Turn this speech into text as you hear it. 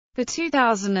The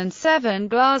 2007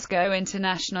 Glasgow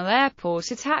International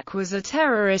Airport attack was a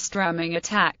terrorist ramming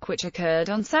attack which occurred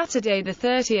on Saturday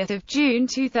 30 June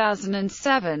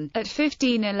 2007, at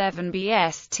 15:11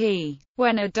 BST,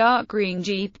 when a dark green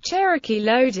Jeep Cherokee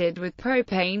loaded with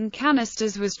propane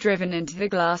canisters was driven into the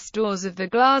glass doors of the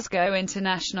Glasgow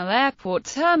International Airport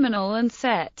terminal and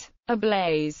set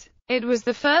ablaze. It was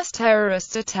the first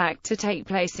terrorist attack to take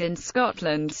place in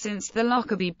Scotland since the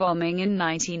Lockerbie bombing in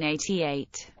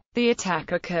 1988. The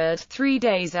attack occurred 3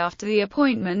 days after the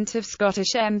appointment of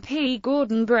Scottish MP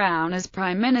Gordon Brown as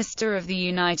Prime Minister of the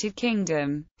United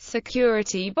Kingdom.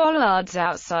 Security bollards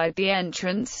outside the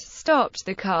entrance stopped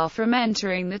the car from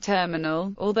entering the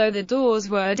terminal. Although the doors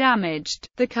were damaged,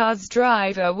 the car's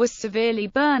driver was severely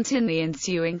burnt in the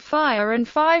ensuing fire and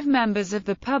 5 members of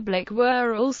the public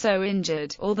were also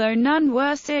injured, although none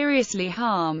were seriously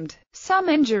harmed. Some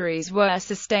injuries were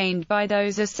sustained by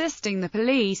those assisting the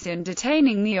police in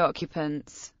detaining the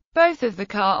occupants. Both of the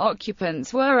car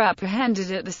occupants were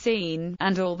apprehended at the scene,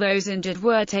 and all those injured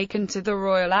were taken to the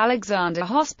Royal Alexandra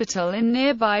Hospital in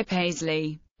nearby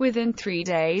Paisley. Within 3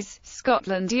 days,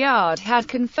 Scotland Yard had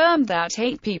confirmed that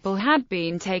 8 people had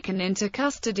been taken into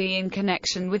custody in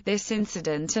connection with this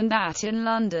incident, and that in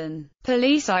London,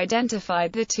 police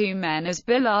identified the 2 men as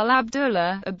Bilal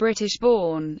Abdullah, a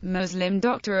British-born, Muslim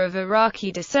doctor of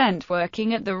Iraqi descent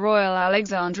working at the Royal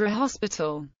Alexandra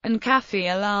Hospital, and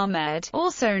Kafil Ahmed,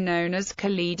 also known as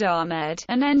Khalid Ahmed,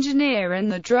 an engineer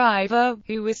and the driver,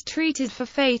 who was treated for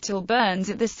fatal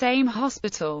burns at the same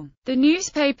hospital. The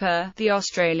newspaper, The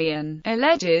Australian,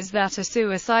 alleges that a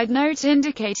suicide note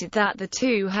indicated that the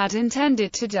 2 had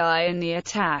intended to die in the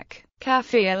attack.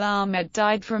 Kafil Ahmed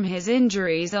died from his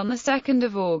injuries on the 2nd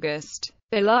of August.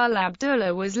 Bilal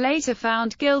Abdullah was later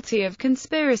found guilty of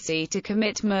conspiracy to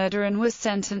commit murder and was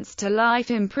sentenced to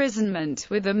life imprisonment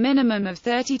with a minimum of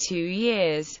 32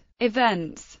 years.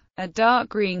 Events: a dark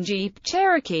green Jeep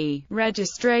Cherokee,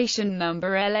 registration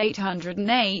number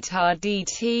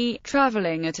L808RDT,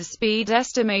 traveling at a speed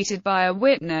estimated by a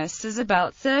witness as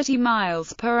about 30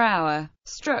 miles per hour,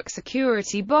 struck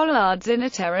security bollards in a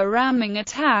terror ramming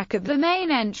attack at the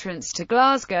main entrance to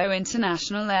Glasgow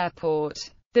International Airport.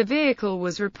 The vehicle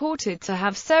was reported to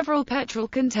have several petrol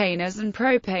containers and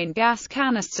propane gas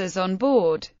canisters on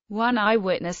board. One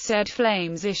eyewitness said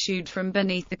flames issued from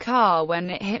beneath the car when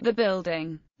it hit the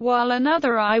building, while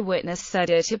another eyewitness said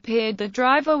it appeared the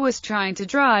driver was trying to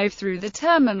drive through the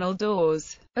terminal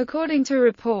doors. According to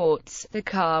reports, the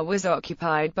car was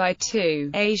occupied by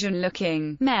 2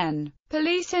 Asian-looking men.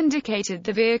 Police indicated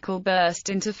the vehicle burst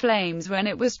into flames when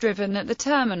it was driven at the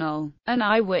terminal. An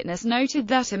eyewitness noted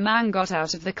that a man got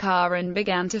out of the car and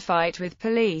began to fight with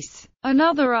police.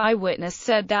 Another eyewitness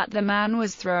said that the man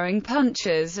was throwing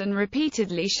punches and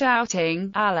repeatedly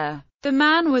shouting, "Allah." The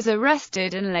man was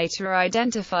arrested and later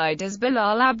identified as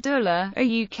Bilal Abdullah, a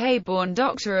UK-born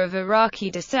doctor of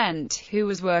Iraqi descent, who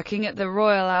was working at the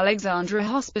Royal Alexandra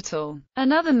Hospital.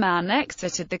 Another man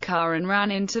exited the car and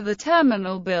ran into the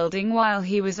terminal building while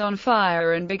he was on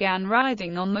fire and began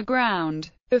writhing on the ground,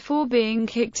 before being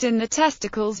kicked in the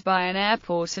testicles by an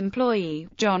airport employee,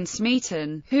 John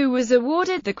Smeaton, who was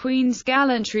awarded the Queen's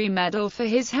Gallantry Medal for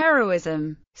his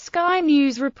heroism. Sky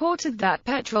News reported that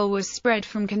petrol was spread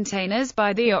from containers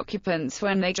by the occupants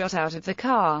when they got out of the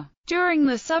car. During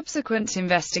the subsequent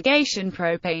investigation,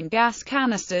 propane gas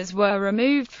canisters were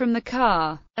removed from the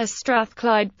car. A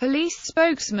Strathclyde police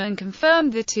spokesman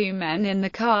confirmed the 2 men in the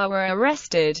car were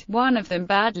arrested, one of them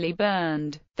badly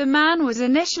burned. The man was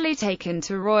initially taken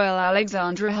to Royal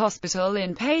Alexandra Hospital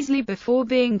in Paisley before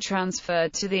being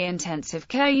transferred to the intensive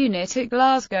care unit at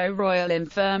Glasgow Royal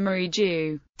Infirmary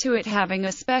due to it having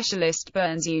a specialist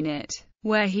burns unit,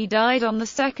 where he died on the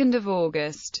 2nd of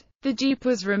August. The Jeep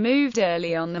was removed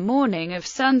early on the morning of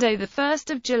Sunday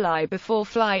 1 July before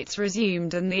flights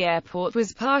resumed and the airport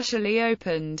was partially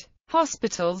opened.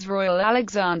 Hospital's Royal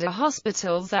Alexandra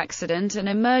Hospital's Accident and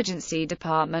Emergency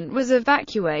Department was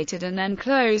evacuated and then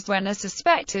closed when a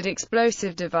suspected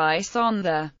explosive device on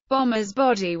the bomber's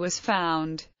body was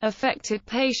found. Affected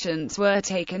patients were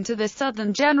taken to the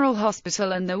Southern General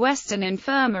Hospital and the Western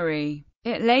Infirmary.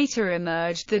 It later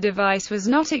emerged the device was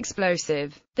not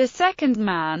explosive. The second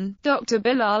man, Dr.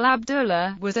 Bilal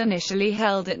Abdullah, was initially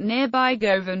held at nearby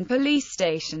Govan Police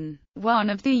Station, one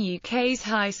of the UK's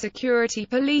high-security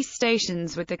police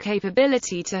stations with the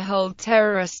capability to hold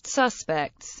terrorist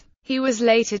suspects. He was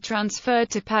later transferred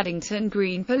to Paddington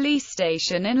Green Police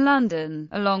Station in London,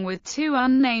 along with 2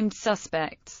 unnamed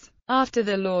suspects. after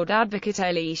the Lord Advocate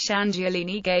Elise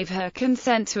Angelini gave her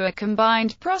consent to a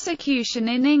combined prosecution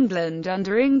in England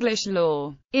under English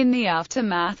law. In the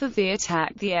aftermath of the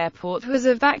attack, the airport was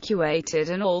evacuated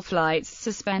and all flights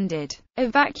suspended.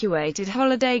 Evacuated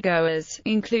holidaygoers,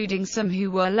 including some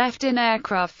who were left in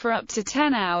aircraft for up to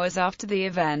 10 hours after the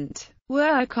event,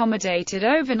 were accommodated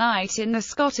overnight in the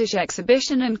Scottish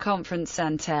Exhibition and Conference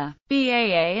Centre.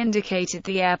 BAA indicated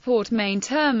the airport main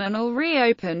terminal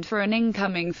reopened for an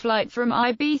incoming flight from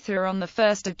Ibiza on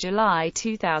 1 July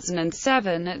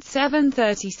 2007 at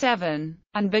 7:37,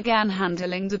 and began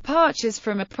handling departures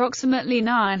from approximately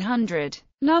 900.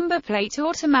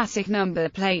 Automatic number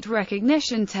plate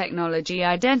recognition technology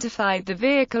identified the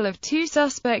vehicle of two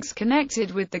suspects connected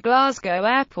with the Glasgow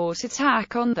airport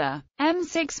attack on the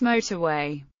M6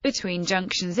 motorway, between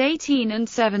junctions 18 and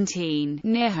 17,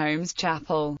 near Holmes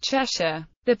Chapel, Cheshire.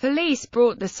 The police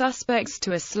brought the suspects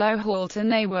to a slow halt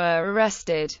and they were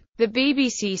arrested. The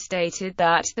BBC stated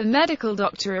that the medical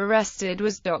doctor arrested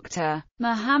was Dr.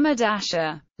 Mohammed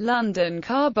Asher. London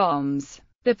car bombs.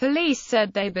 The police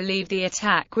said they believe the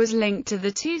attack was linked to the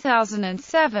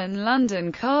 2007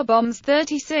 London car bombs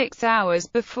 36 hours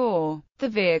before. The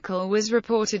vehicle was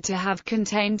reported to have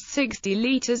contained 60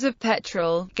 litres of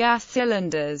petrol, gas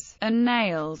cylinders, and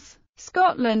nails.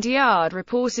 Scotland Yard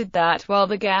reported that while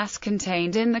the gas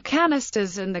contained in the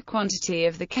canisters and the quantity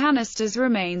of the canisters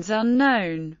remains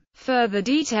unknown, further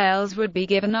details would be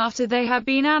given after they have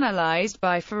been analysed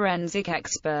by forensic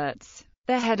experts.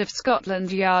 The head of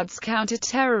Scotland Yard's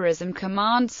counter-terrorism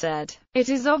command said, "It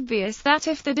is obvious that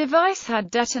if the device had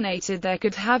detonated there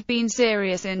could have been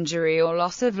serious injury or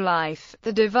loss of life.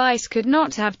 The device could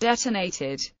not have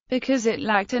detonated, because it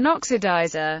lacked an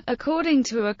oxidizer," according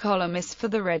to a columnist for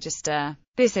the Register.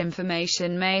 This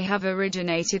information may have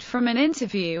originated from an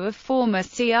interview of former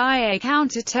CIA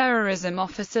counter-terrorism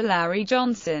officer Larry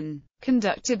Johnson,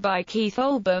 conducted by Keith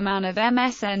Olbermann of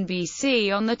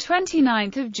MSNBC on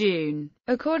 29 June.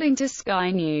 According to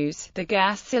Sky News, the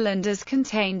gas cylinders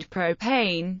contained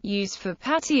propane, used for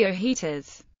patio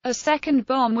heaters. A second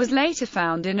bomb was later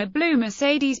found in a blue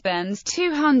Mercedes-Benz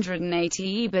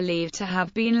 280e believed to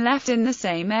have been left in the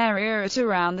same area at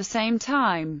around the same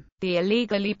time. The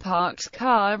illegally parked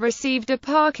car received a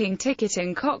parking ticket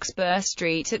in Cockspur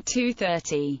Street at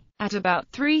 2:30. At about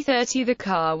 3:30 the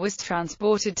car was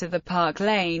transported to the Park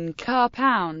Lane car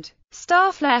pound.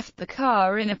 Staff left the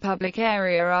car in a public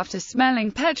area after smelling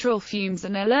petrol fumes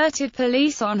and alerted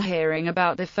police on hearing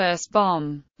about the first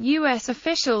bomb. U.S.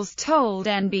 officials told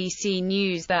NBC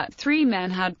News that 3 men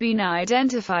had been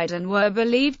identified and were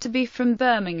believed to be from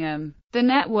Birmingham. The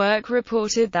network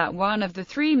reported that one of the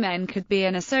 3 men could be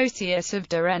an associate of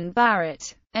Darren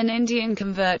Barrett, an Indian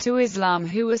convert to Islam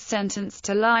who was sentenced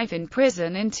to life in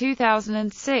prison in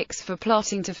 2006 for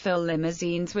plotting to fill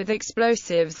limousines with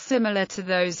explosives similar to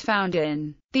those found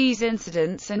in these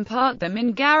incidents and park them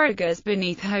in garages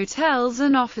beneath hotels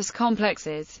and office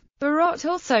complexes. Barrett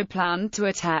also planned to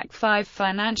attack 5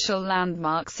 financial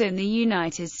landmarks in the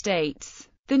United States: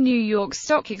 the New York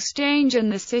Stock Exchange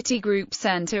and the Citigroup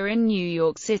Center in New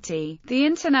York City, the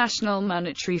International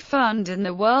Monetary Fund and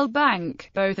the World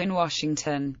Bank, both in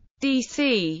Washington,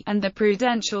 D.C., and the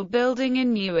Prudential Building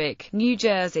in Newark, New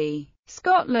Jersey.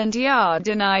 Scotland Yard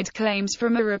denied claims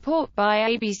from a report by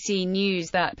ABC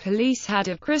News that police had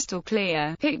a crystal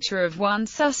clear picture of one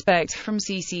suspect from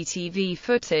CCTV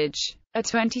footage. A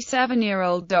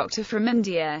 27-year-old doctor from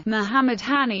India, Mohammed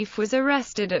Hanif, was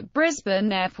arrested at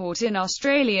Brisbane Airport in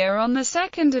Australia on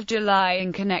 2 July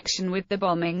in connection with the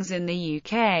bombings in the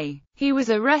UK. He was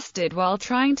arrested while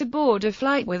trying to board a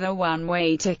flight with a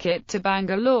one-way ticket to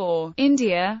Bangalore,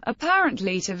 India,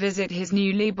 apparently to visit his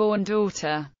newly born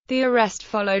daughter. The arrest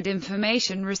followed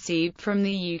information received from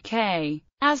the UK.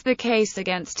 As the case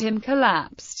against him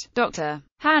collapsed, Dr.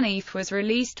 Hanif was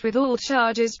released with all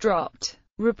charges dropped.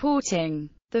 Reporting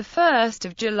 1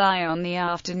 July. On the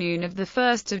afternoon of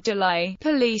 1 July,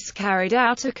 police carried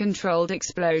out a controlled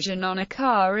explosion on a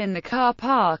car in the car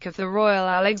park of the Royal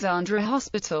Alexandra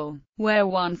Hospital, where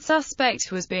one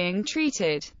suspect was being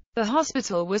treated. The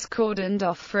hospital was cordoned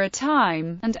off for a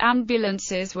time, and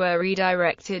ambulances were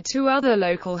redirected to other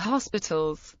local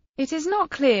hospitals. It is not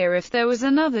clear if there was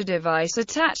another device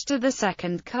attached to the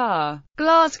second car.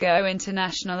 Glasgow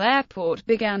International Airport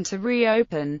began to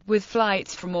reopen, with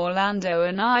flights from Orlando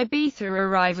and Ibiza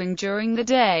arriving during the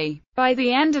day. By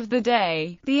the end of the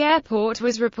day, the airport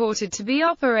was reported to be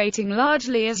operating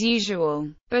largely as usual,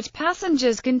 but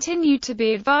passengers continued to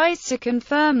be advised to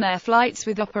confirm their flights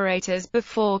with operators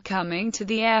before coming to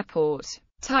the airport.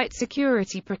 Tight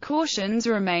security precautions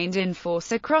remained in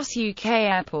force across UK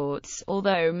airports,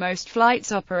 although most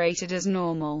flights operated as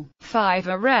normal. 5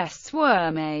 arrests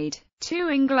were made. 2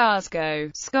 in Glasgow,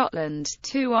 Scotland,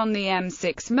 2 on the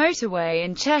M6 motorway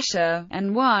in Cheshire,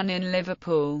 and 1 in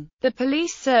Liverpool. The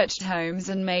police searched homes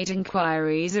and made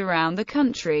inquiries around the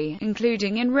country,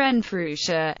 including in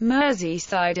Renfrewshire,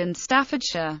 Merseyside and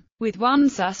Staffordshire, with 1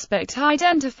 suspect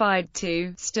identified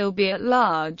to still be at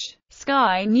large.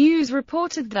 Sky News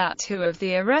reported that 2 of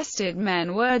the arrested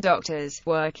men were doctors,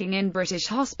 working in British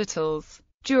hospitals.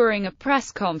 During a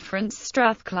press conference,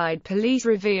 Strathclyde police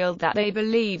revealed that they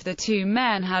believe the 2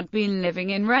 men had been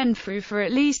living in Renfrew for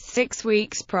at least 6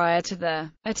 weeks prior to the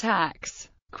attacks.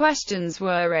 Questions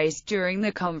were raised during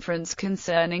the conference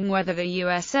concerning whether the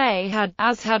USA had,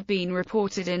 as had been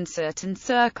reported in certain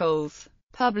circles,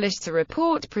 published a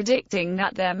report predicting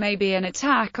that there may be an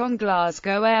attack on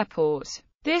Glasgow Airport.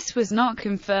 This was not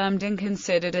confirmed and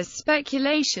considered as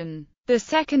speculation. The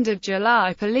 2nd of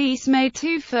July, police made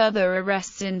 2 further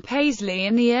arrests in Paisley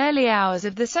in the early hours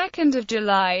of the 2nd of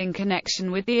July in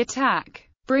connection with the attack,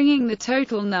 bringing the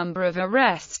total number of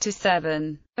arrests to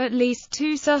 7. At least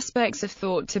 2 suspects are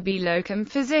thought to be locum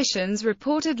physicians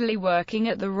reportedly working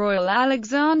at the Royal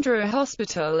Alexandra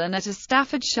Hospital and at a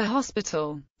Staffordshire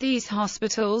hospital. These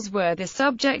hospitals were the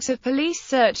subject of police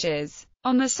searches.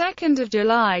 On the 2nd of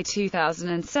July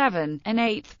 2007, an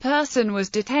 8th person was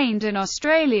detained in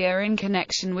Australia in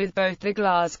connection with both the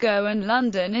Glasgow and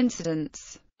London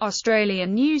incidents.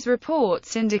 Australian news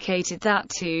reports indicated that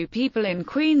 2 people in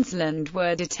Queensland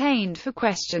were detained for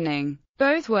questioning.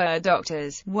 Both were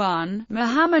doctors. 1,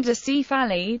 Muhammad Asif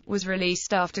Ali, was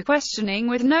released after questioning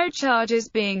with no charges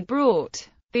being brought.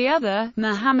 The other,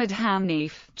 Muhammad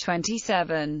Hanif,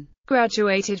 27,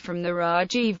 graduated from the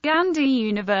Rajiv Gandhi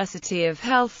University of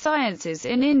Health Sciences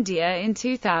in India in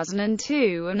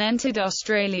 2002 and entered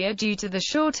Australia due to the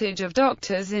shortage of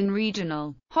doctors in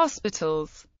regional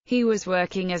hospitals. He was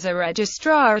working as a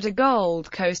registrar at a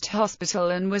Gold Coast hospital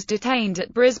and was detained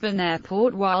at Brisbane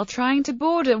Airport while trying to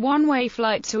board a one-way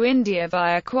flight to India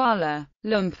via Kuala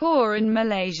Lumpur in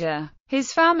Malaysia.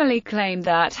 His family claimed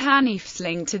that Hanif's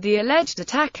link to the alleged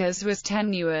attackers was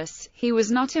tenuous, he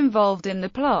was not involved in the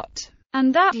plot,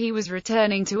 and that he was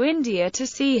returning to India to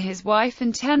see his wife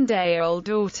and 10-day-old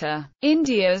daughter.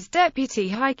 India's Deputy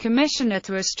High Commissioner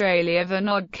to Australia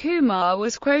Vinod Kumar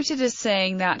was quoted as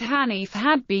saying that Hanif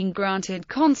had been granted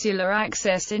consular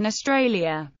access in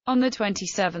Australia. On the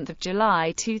 27th of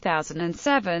July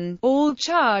 2007, all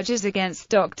charges against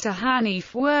Dr.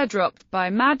 Hanif were dropped by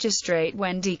Magistrate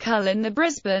Wendy Cull in the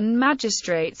Brisbane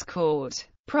Magistrates Court.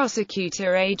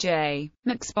 Prosecutor A.J.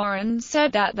 McSporran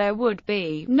said that there would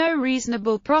be no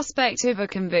reasonable prospect of a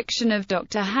conviction of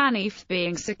Dr. Hanif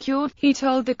being secured. He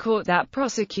told the court that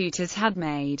prosecutors had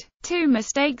made 2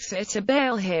 mistakes at a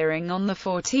bail hearing on the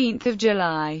 14th of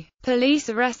July. Police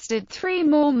arrested 3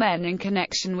 more men in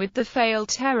connection with the failed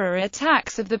terror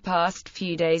attacks of the past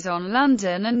few days on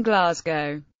London and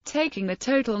Glasgow, taking the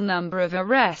total number of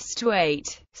arrests to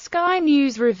 8. Sky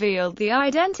News revealed the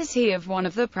identity of one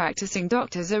of the practicing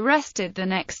doctors arrested the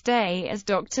next day as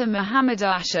Dr. Muhammad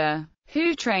Asher,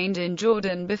 who trained in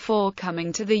Jordan before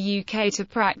coming to the UK to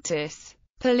practice.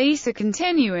 Police are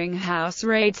continuing house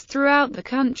raids throughout the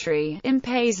country, in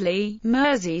Paisley,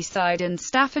 Merseyside and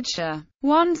Staffordshire.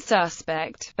 1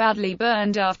 suspect, badly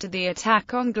burned after the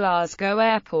attack on Glasgow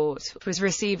Airport, was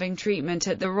receiving treatment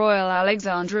at the Royal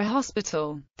Alexandra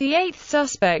Hospital. The 8th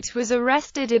suspect was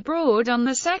arrested abroad on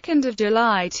the 2nd of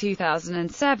July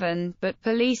 2007, but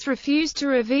police refused to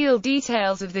reveal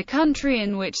details of the country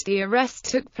in which the arrest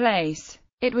took place.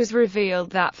 It was revealed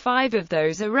that 5 of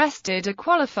those arrested are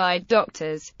qualified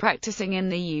doctors, practicing in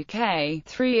the UK,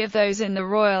 3 of those in the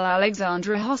Royal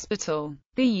Alexandra Hospital.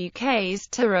 The UK's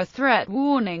terror threat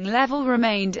warning level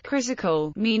remained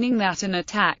critical, meaning that an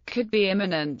attack could be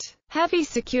imminent. Heavy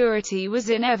security was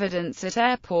in evidence at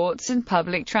airports and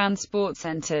public transport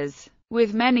centres,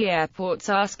 with many airports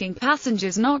asking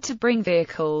passengers not to bring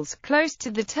vehicles close to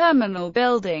the terminal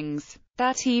buildings.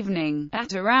 That evening,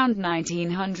 at around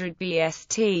 1900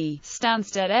 BST,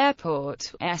 Stansted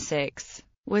Airport, Essex,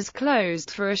 was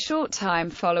closed for a short time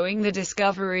following the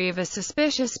discovery of a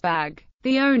suspicious bag.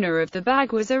 The owner of the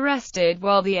bag was arrested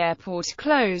while the airport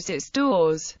closed its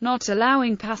doors, not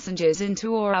allowing passengers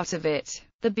into or out of it.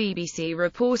 The BBC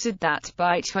reported that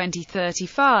by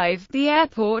 2035, the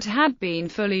airport had been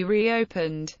fully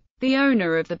reopened. The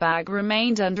owner of the bag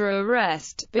remained under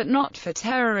arrest, but not for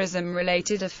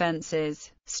terrorism-related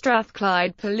offences.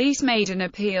 Strathclyde police made an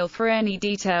appeal for any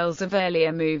details of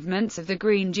earlier movements of the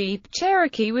green Jeep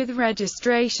Cherokee with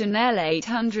registration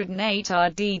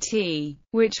L808RDT,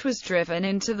 which was driven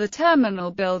into the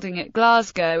terminal building at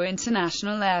Glasgow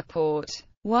International Airport.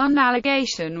 One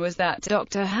allegation was that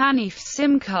Dr. Hanif's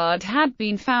SIM card had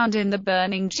been found in the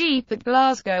burning Jeep at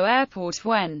Glasgow Airport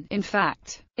when, in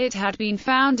fact, it had been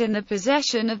found in the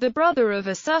possession of the brother of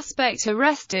a suspect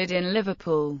arrested in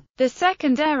Liverpool. The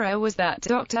second error was that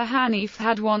Dr. Hanif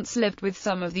had once lived with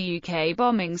some of the UK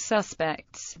bombing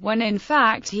suspects, when in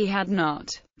fact he had not.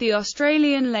 The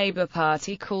Australian Labour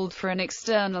Party called for an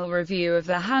external review of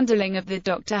the handling of the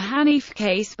Dr. Hanif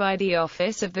case by the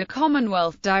Office of the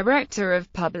Commonwealth Director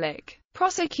of Public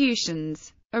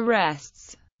Prosecutions.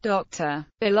 Arrests. Dr.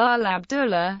 Bilal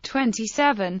Abdullah,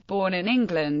 27, born in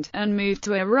England, and moved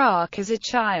to Iraq as a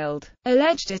child.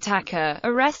 Alleged attacker,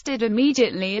 arrested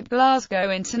immediately at Glasgow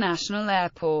International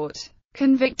Airport.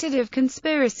 Convicted of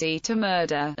conspiracy to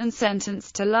murder, and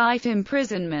sentenced to life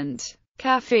imprisonment.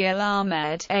 Kafil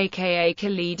Ahmed, aka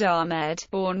Khalid Ahmed,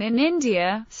 born in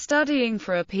India, studying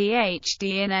for a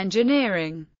PhD in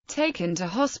engineering. Taken to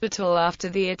hospital after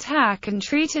the attack and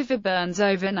treated for burns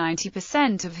over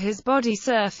 90% of his body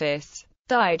surface.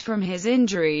 Died from his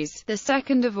injuries, 2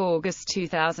 August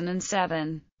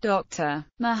 2007. Dr.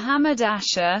 Muhammad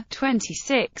Asher,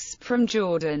 26, from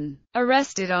Jordan.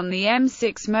 Arrested on the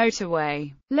M6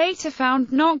 motorway. Later found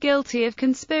not guilty of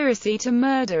conspiracy to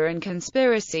murder and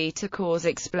conspiracy to cause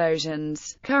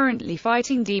explosions. Currently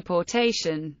fighting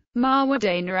deportation. Marwa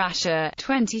Dana Asher,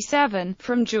 27,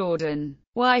 from Jordan.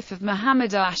 Wife of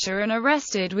Muhammad Asher and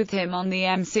arrested with him on the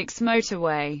M6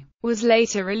 motorway. Was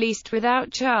later released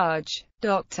without charge.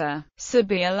 Dr.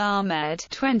 Sabil Ahmed,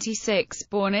 26,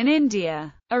 born in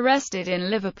India. Arrested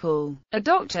in Liverpool. A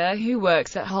doctor who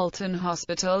works at Halton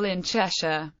Hospital in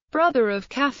Cheshire. Brother of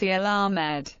Kafil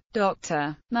Ahmed.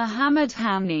 Dr. Muhammad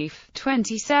Hanif,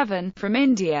 27, from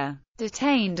India.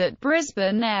 Detained at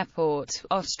Brisbane Airport,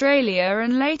 Australia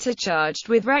and later charged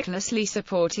with recklessly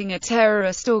supporting a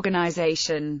terrorist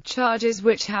organisation, charges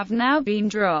which have now been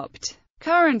dropped.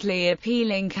 Currently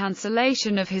appealing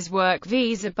cancellation of his work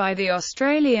visa by the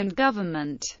Australian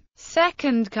government.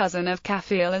 Second cousin of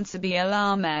Kafil and Sabil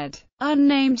Ahmed.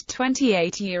 Unnamed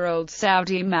 28-year-old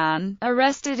Saudi man,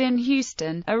 arrested in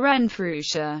Houston,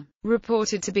 Renfrewshire.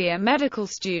 Reported to be a medical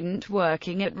student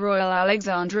working at Royal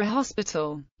Alexandra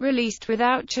Hospital. Released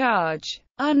without charge.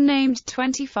 Unnamed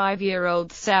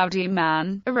 25-year-old Saudi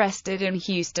man, arrested in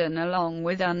Houston along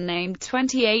with unnamed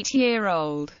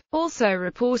 28-year-old. Also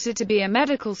reported to be a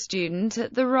medical student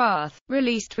at the RAF.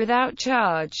 Released without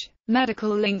charge. Medical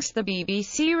links. The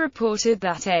BBC reported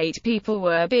that 8 people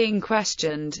were being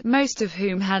questioned, most of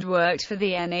whom had worked for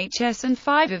the NHS and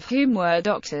 5 of whom were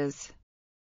doctors.